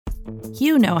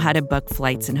You know how to book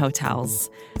flights and hotels.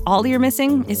 All you're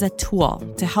missing is a tool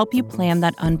to help you plan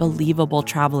that unbelievable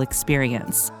travel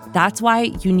experience. That's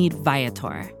why you need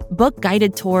Viator. Book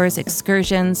guided tours,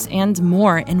 excursions, and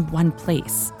more in one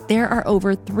place. There are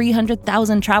over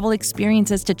 300,000 travel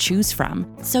experiences to choose from,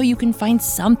 so you can find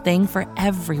something for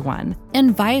everyone.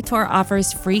 And Viator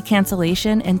offers free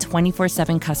cancellation and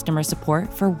 24/7 customer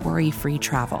support for worry-free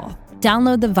travel.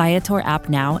 Download the Viator app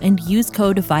now and use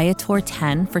code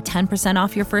Viator10 for 10%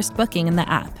 off your first booking in the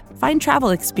app. Find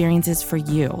travel experiences for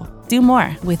you. Do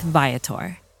more with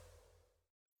Viator.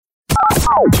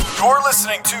 You're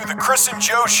listening to The Chris and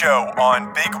Joe Show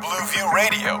on Big Blue View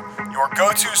Radio, your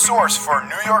go-to source for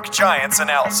New York Giants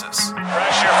analysis.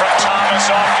 Pressure from Thomas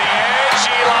off the edge.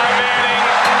 Eli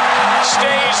Manning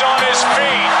stays on his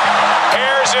feet,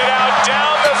 airs it out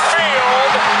down the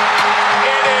field.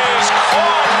 It is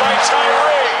caught by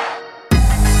Tyree.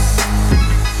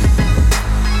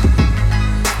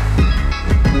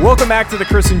 Welcome back to the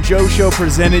Chris and Joe Show,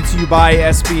 presented to you by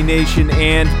SB Nation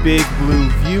and Big Blue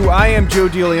View. I am Joe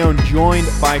DeLeon, joined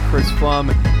by Chris Pflum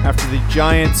after the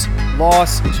Giants'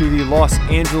 loss to the Los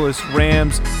Angeles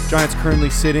Rams. Giants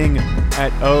currently sitting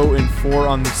at 0-4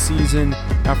 on the season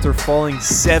after falling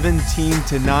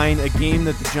 17-9, a game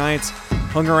that the Giants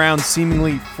hung around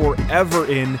seemingly forever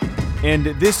in. And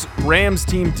this Rams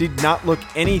team did not look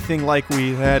anything like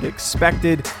we had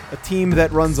expected. A team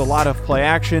that runs a lot of play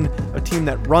action, a team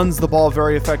that runs the ball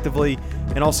very effectively,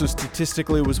 and also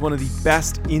statistically was one of the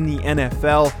best in the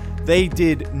NFL. They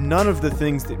did none of the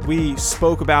things that we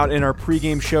spoke about in our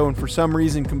pregame show, and for some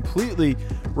reason completely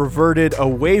reverted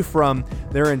away from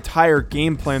their entire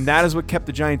game plan. That is what kept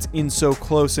the Giants in so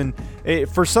close. And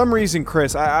for some reason,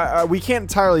 Chris, we can't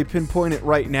entirely pinpoint it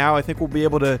right now. I think we'll be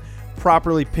able to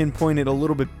properly pinpoint it a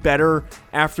little bit better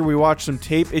after we watch some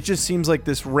tape. It just seems like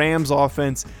this Rams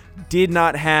offense did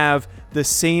not have the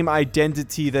same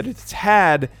identity that it's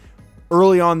had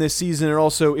early on this season and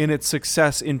also in its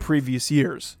success in previous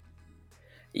years.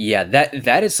 Yeah,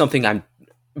 that is something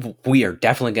we are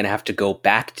definitely going to have to go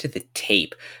back to the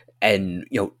tape and,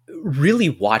 really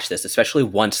watch this, especially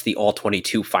once the All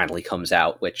 22 finally comes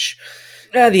out, which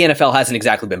the NFL hasn't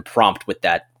exactly been prompt with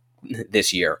that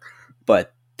this year,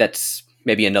 but that's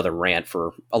maybe another rant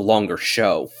for a longer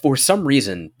show. For some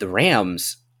reason, the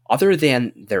Rams, other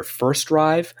than their first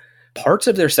drive, parts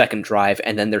of their second drive,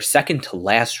 and then their second to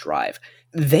last drive,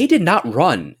 they did not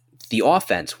run the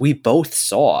offense we both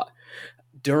saw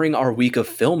during our week of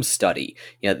film study.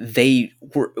 They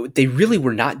really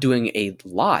were not doing a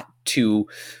lot to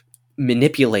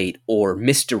manipulate or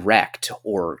misdirect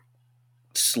or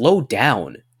slow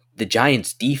down the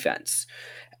Giants' defense.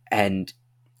 And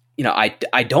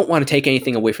I don't want to take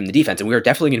anything away from the defense, and we are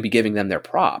definitely going to be giving them their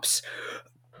props.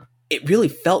 It really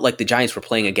felt like the Giants were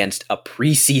playing against a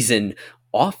preseason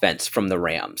offense from the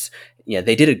Rams.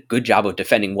 They did a good job of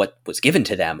defending what was given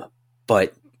to them,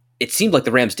 but it seemed like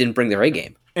the Rams didn't bring their A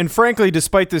game. And frankly,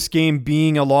 despite this game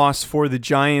being a loss for the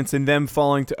Giants and them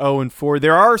falling to 0-4,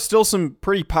 there are still some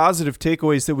pretty positive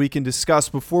takeaways that we can discuss.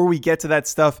 Before we get to that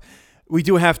stuff, we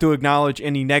do have to acknowledge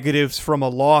any negatives from a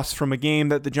loss from a game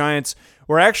that the Giants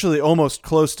were actually almost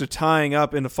close to tying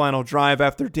up in the final drive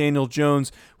after Daniel Jones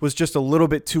was just a little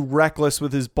bit too reckless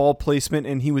with his ball placement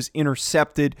and he was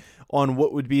intercepted on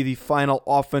what would be the final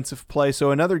offensive play.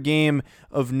 So another game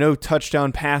of no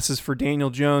touchdown passes for Daniel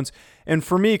Jones. And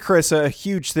for me, Chris, a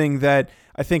huge thing that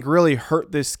I think really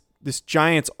hurt this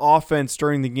Giants offense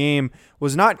during the game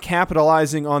was not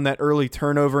capitalizing on that early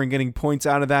turnover and getting points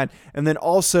out of that. And then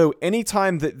also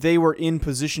anytime that they were in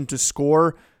position to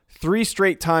score, 3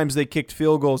 straight times they kicked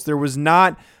field goals. There was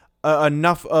not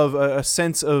enough of a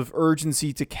sense of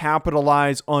urgency to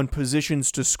capitalize on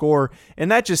positions to score.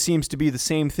 And that just seems to be the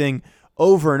same thing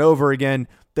over and over again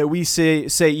that we say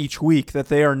each week, that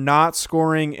they are not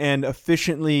scoring and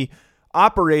efficiently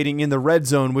operating in the red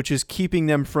zone, which is keeping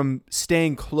them from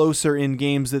staying closer in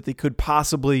games that they could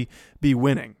possibly be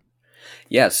winning.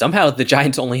 Yeah, somehow the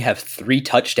Giants only have 3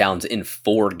 touchdowns in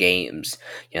 4 games.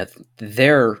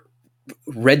 Their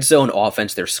red zone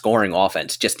offense, their scoring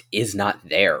offense just is not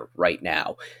there right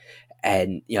now.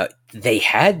 And, they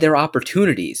had their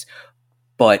opportunities,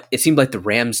 but it seemed like the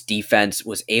Rams defense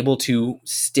was able to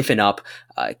stiffen up,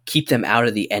 keep them out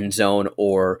of the end zone,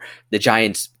 or the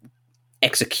Giants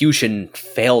execution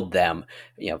failed them.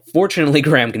 Fortunately,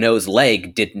 Graham Gano's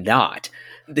leg did not.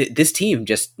 This team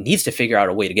just needs to figure out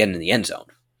a way to get in the end zone.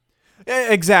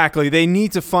 Exactly. They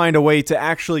need to find a way to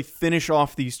actually finish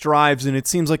off these drives, and it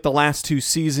seems like the last 2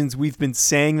 seasons we've been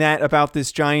saying that about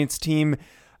this Giants team.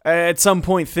 at some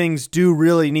point things do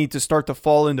really need to start to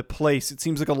fall into place. It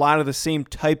seems like a lot of the same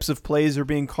types of plays are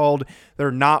being called.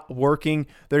 They're not working.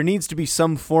 There needs to be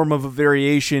some form of a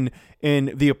variation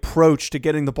in the approach to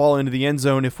getting the ball into the end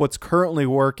zone if what's currently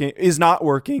working, is not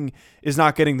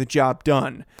getting the job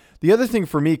done. The other thing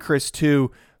for me, Chris,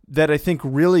 too, that I think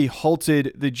really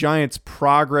halted the Giants'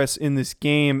 progress in this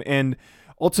game and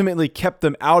ultimately kept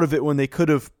them out of it when they could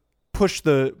have pushed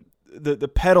the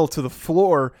pedal to the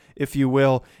floor, if you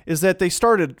will, is that they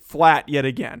started flat yet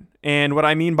again. And what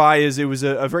I mean by is it was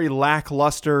a very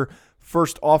lackluster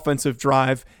first offensive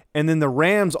drive, and then the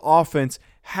Rams offense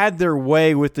had their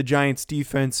way with the Giants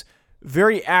defense,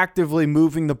 very actively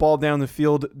moving the ball down the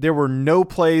field. There were no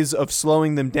plays of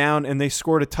slowing them down, and they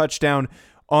scored a touchdown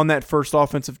on that first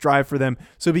offensive drive for them.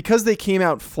 So because they came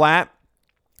out flat,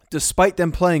 despite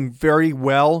them playing very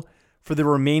well for the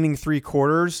remaining 3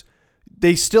 quarters,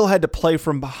 they still had to play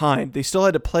from behind. They still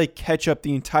had to play catch up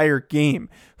the entire game.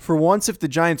 For once, if the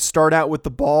Giants start out with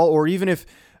the ball, or even if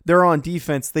they're on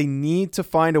defense, they need to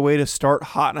find a way to start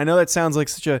hot. And I know that sounds like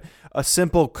such a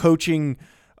simple coaching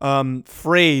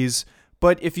phrase,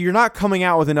 but if you're not coming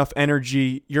out with enough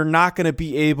energy, you're not going to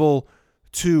be able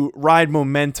to ride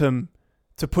momentum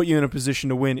to put you in a position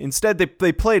to win. Instead,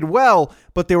 they played well,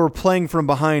 but they were playing from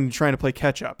behind and trying to play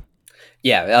catch up.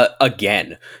 Yeah,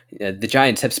 again, the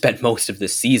Giants have spent most of the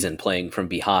season playing from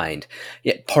behind.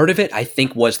 Yet part of it, I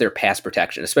think, was their pass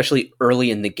protection, especially early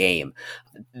in the game.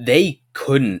 They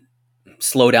couldn't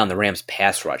slow down the Rams'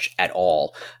 pass rush at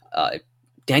all.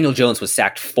 Daniel Jones was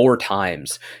sacked 4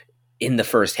 times in the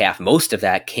first half. Most of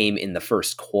that came in the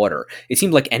first quarter. It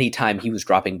seemed like any time he was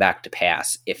dropping back to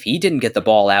pass, if he didn't get the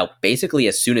ball out, basically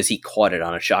as soon as he caught it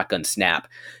on a shotgun snap,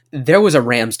 there was a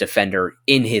Rams defender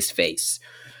in his face,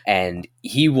 and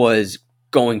he was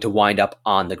going to wind up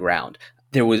on the ground.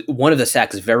 There was one of the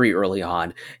sacks very early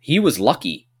on. He was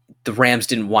lucky the Rams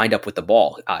didn't wind up with the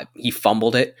ball. He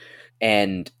fumbled it,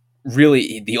 and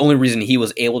really the only reason he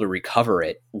was able to recover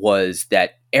it was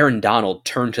that Aaron Donald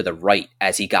turned to the right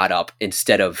as he got up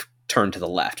instead of turned to the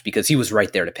left, because he was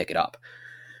right there to pick it up.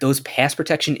 Those pass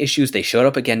protection issues, they showed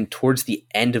up again towards the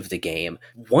end of the game.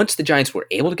 Once the Giants were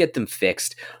able to get them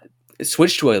fixed,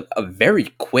 switched to a very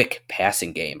quick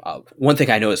passing game. One thing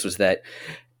I noticed was that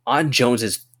on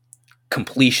Jones's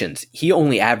completions, he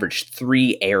only averaged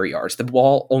 3 air yards. The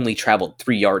ball only traveled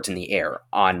 3 yards in the air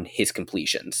on his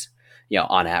completions,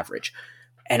 on average.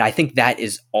 And I think that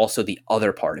is also the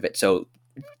other part of it. So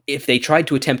if they tried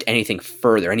to attempt anything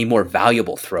further, any more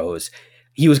valuable throws,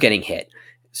 he was getting hit.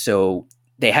 So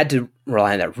they had to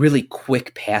rely on that really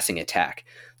quick passing attack.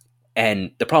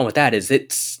 And the problem with that is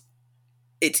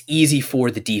it's easy for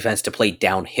the defense to play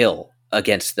downhill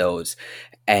against those.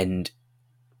 And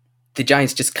the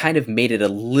Giants just kind of made it a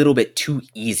little bit too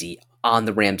easy on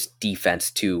the Rams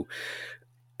defense to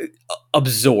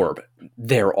absorb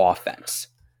their offense.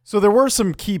 So there were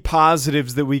some key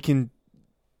positives that we can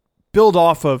build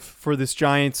off of for this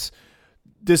Giants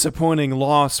disappointing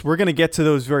loss. We're going to get to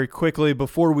those very quickly.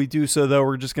 Before we do so, though,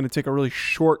 we're just going to take a really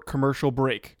short commercial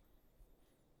break.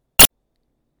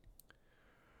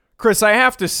 Chris, I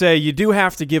have to say, you do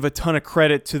have to give a ton of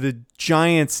credit to the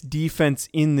Giants' defense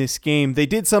in this game. They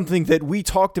did something that we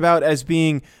talked about as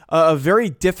being a very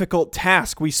difficult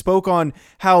task. We spoke on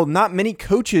how not many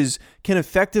coaches can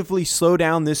effectively slow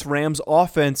down this Rams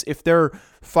offense if they're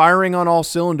firing on all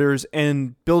cylinders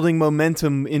and building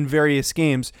momentum in various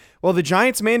games. Well, the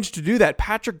Giants managed to do that.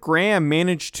 Patrick Graham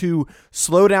managed to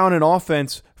slow down an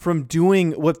offense from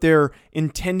doing what their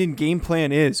intended game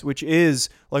plan is, which is,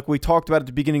 like we talked about at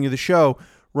the beginning of the show,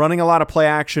 running a lot of play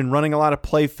action, running a lot of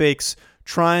play fakes,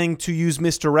 trying to use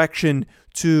misdirection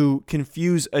to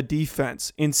confuse a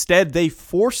defense. Instead, they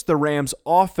forced the Rams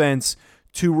offense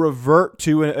to revert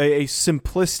to a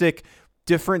simplistic,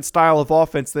 different style of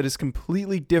offense that is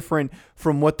completely different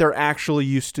from what they're actually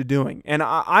used to doing. And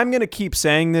I'm going to keep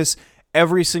saying this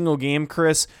every single game,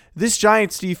 Chris. This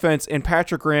Giants defense and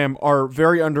Patrick Graham are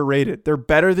very underrated. They're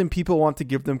better than people want to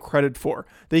give them credit for.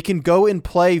 They can go and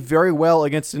play very well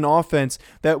against an offense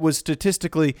that was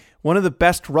statistically one of the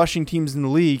best rushing teams in the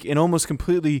league and almost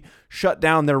completely shut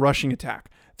down their rushing attack.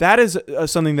 That is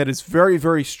something that is very,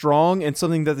 very strong and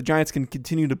something that the Giants can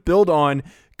continue to build on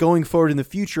going forward in the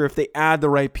future if they add the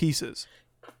right pieces.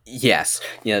 Yes.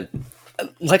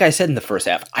 Like I said in the first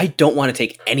half, I don't want to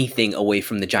take anything away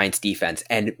from the Giants defense.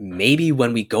 And maybe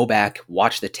when we go back,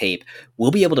 watch the tape,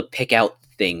 we'll be able to pick out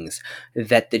things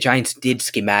that the Giants did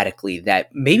schematically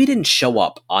that maybe didn't show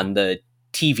up on the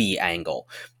TV angle,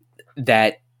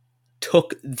 that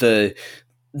took the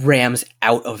Rams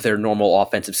out of their normal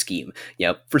offensive scheme.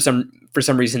 For some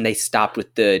reason, they stopped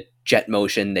with the jet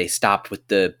motion. They stopped with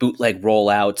the bootleg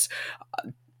rollouts.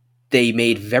 They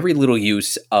made very little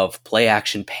use of play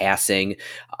action passing.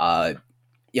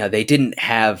 They didn't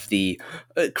have the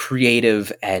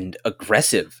creative and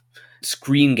aggressive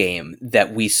screen game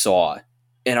that we saw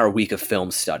in our week of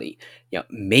film study.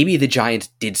 Maybe the Giants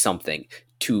did something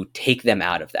to take them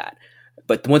out of that.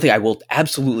 But the one thing I will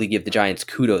absolutely give the Giants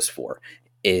kudos for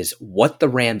is what the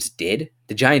Rams did.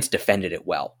 The Giants defended it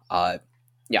well. I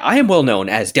am well known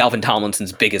as Dalvin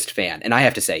Tomlinson's biggest fan, and I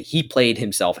have to say, he played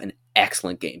himself an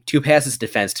excellent game. 2 passes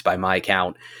defensed by my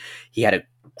count. He had a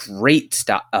great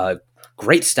stop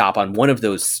on one of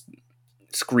those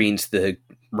screens.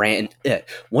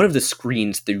 One of the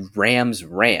screens the Rams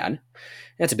ran.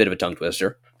 That's a bit of a tongue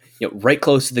twister. Right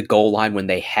close to the goal line when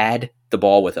they had the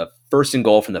ball with a 1st and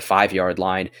goal from the 5-yard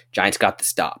line. Giants got the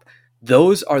stop.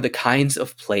 Those are the kinds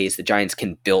of plays the Giants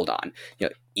can build on.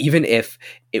 Even if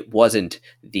it wasn't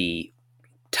the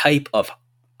type of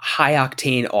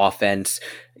high-octane offense,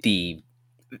 the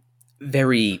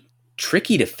very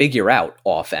tricky to figure out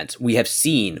offense we have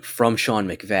seen from Sean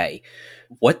McVay.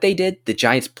 What they did, the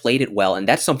Giants played it well, and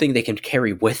that's something they can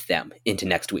carry with them into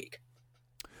next week.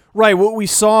 Right. What we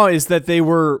saw is that they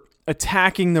were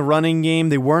attacking the running game.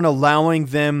 They weren't allowing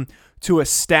them to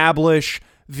establish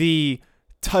the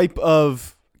type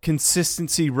of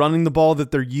consistency running the ball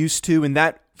that they're used to, and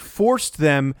that forced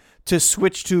them to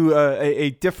switch to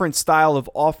a different style of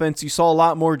offense. You saw a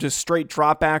lot more just straight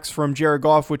dropbacks from Jared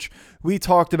Goff, which we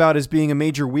talked about as being a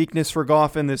major weakness for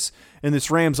Goff in this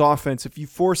Rams offense. If you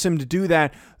force him to do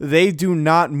that, they do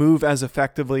not move as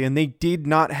effectively, and they did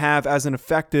not have as an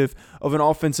effective of an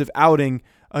offensive outing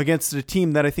against a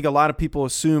team that I think a lot of people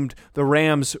assumed the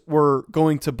Rams were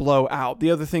going to blow out.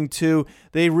 The other thing, too,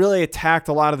 they really attacked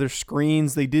a lot of their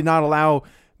screens. They did not allow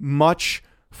much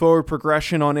forward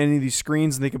progression on any of these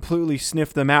screens, and they completely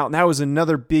sniffed them out. And that was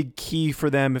another big key for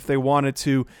them if they wanted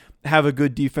to have a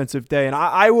good defensive day. And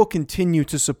I will continue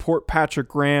to support Patrick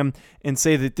Graham and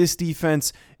say that this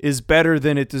defense is better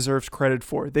than it deserves credit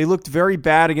for. They looked very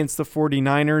bad against the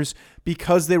 49ers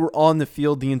because they were on the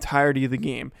field the entirety of the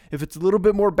game. If it's a little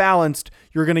bit more balanced,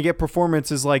 you're going to get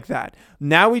performances like that.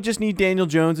 Now we just need Daniel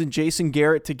Jones and Jason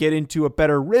Garrett to get into a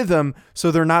better rhythm so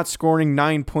they're not scoring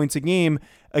 9 points a game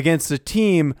against a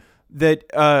team that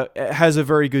has a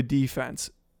very good defense.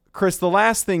 Chris, the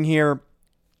last thing here,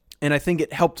 and I think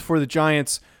it helped for the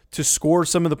Giants to score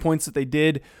some of the points that they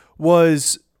did,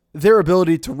 was their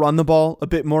ability to run the ball a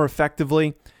bit more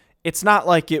effectively. It's not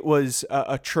like it was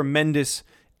a tremendous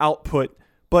output,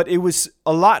 but it was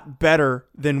a lot better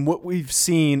than what we've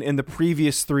seen in the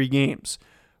previous 3 games.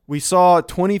 We saw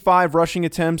 25 rushing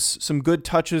attempts, some good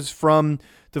touches from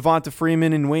Devonta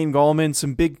Freeman and Wayne Gallman,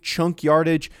 some big chunk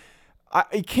yardage.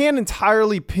 I can't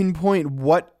entirely pinpoint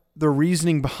what the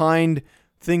reasoning behind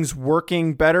things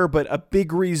working better, but a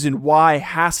big reason why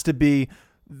has to be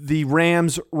the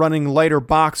Rams running lighter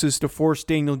boxes to force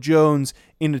Daniel Jones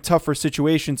into tougher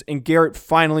situations, and Garrett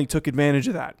finally took advantage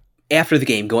of that. After the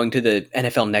game, going to the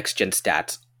NFL Next Gen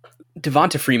stats,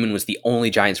 Devonta Freeman was the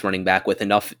only Giants running back with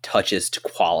enough touches to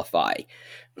qualify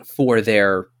for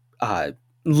their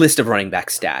list of running back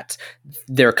stats.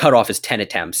 Their cutoff is 10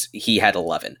 attempts. He had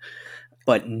 11.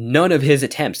 But none of his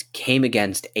attempts came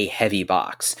against a heavy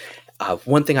box.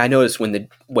 One thing I noticed when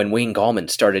Wayne Gallman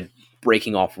started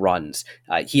breaking off runs,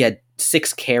 he had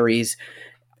 6 carries,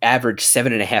 averaged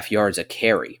 7.5 yards a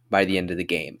carry by the end of the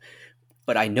game.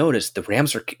 But I noticed the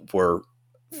Rams were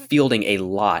fielding a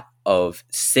lot of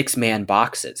 6-man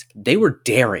boxes. They were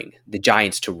daring the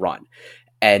Giants to run,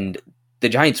 and the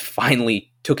Giants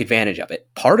finally took advantage of it.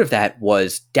 Part of that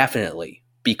was definitely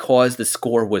because the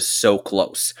score was so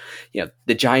close.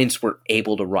 The Giants were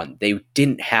able to run. They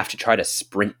didn't have to try to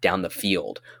sprint down the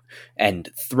field and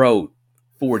throw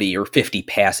 40 or 50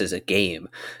 passes a game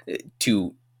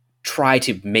to try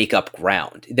to make up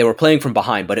ground. They were playing from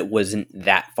behind, but it wasn't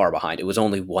that far behind. It was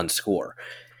only 1 score.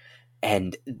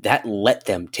 And that let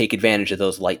them take advantage of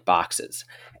those light boxes.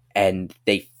 And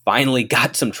they finally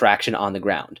got some traction on the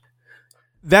ground.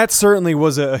 That certainly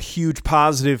was a huge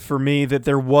positive for me, that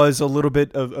there was a little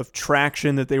bit of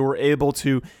traction, that they were able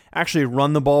to actually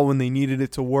run the ball when they needed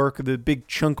it to work. The big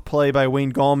chunk play by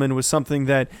Wayne Gallman was something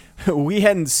that we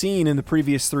hadn't seen in the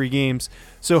previous 3 games.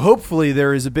 So hopefully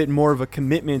there is a bit more of a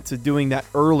commitment to doing that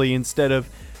early instead of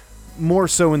more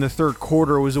so in the third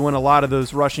quarter, was when a lot of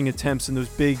those rushing attempts and those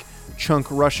big chunk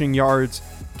rushing yards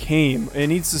came. It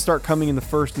needs to start coming in the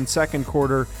first and second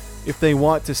quarter if they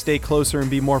want to stay closer and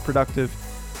be more productive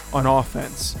on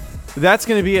offense. That's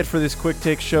going to be it for this Quick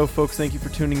Take show, folks. Thank you for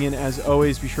tuning in. As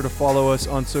always, be sure to follow us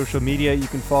on social media. You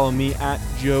can follow me at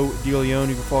Joe DeLeon.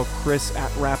 You can follow Chris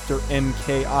at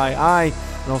RaptorMKII.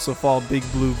 And also follow Big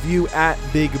Blue View at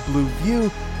Big Blue View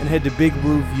and head to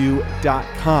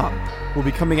bigblueview.com. We'll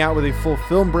be coming out with a full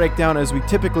film breakdown as we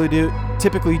typically do.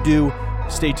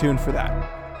 Stay tuned for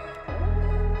that.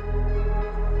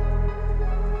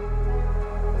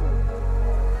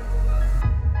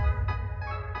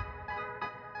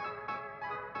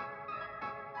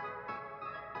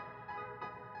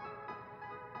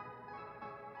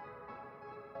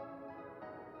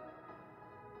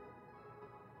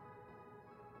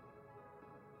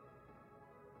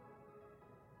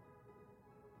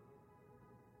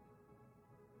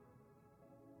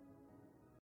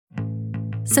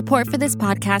 Support for this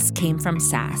podcast came from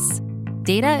SAS.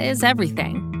 Data is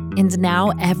everything, and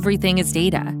now everything is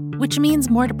data, which means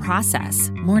more to process,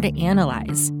 more to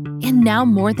analyze. And now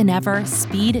more than ever,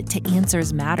 speed to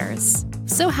answers matters.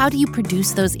 So how do you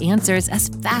produce those answers as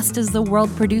fast as the world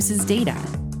produces data?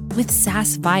 With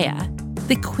SAS Viya,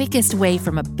 the quickest way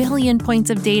from a billion points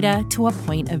of data to a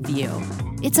point of view.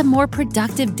 It's a more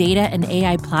productive data and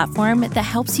AI platform that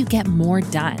helps you get more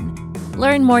done.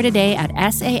 Learn more today at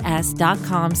sas.com/VIYA.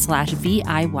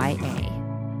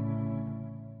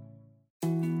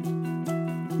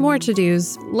 More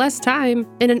to-dos, less time,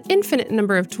 and an infinite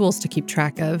number of tools to keep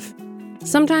track of.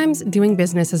 Sometimes doing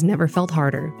business has never felt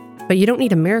harder, but you don't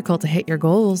need a miracle to hit your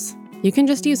goals. You can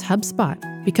just use HubSpot,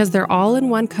 because their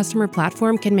all-in-one customer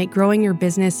platform can make growing your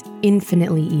business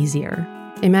infinitely easier.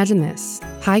 Imagine this: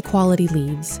 high-quality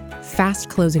leads, fast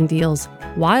closing deals,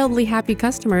 wildly happy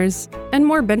customers, and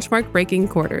more benchmark-breaking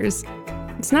quarters.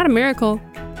 It's not a miracle,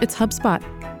 it's HubSpot.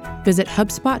 Visit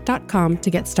HubSpot.com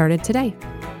to get started today.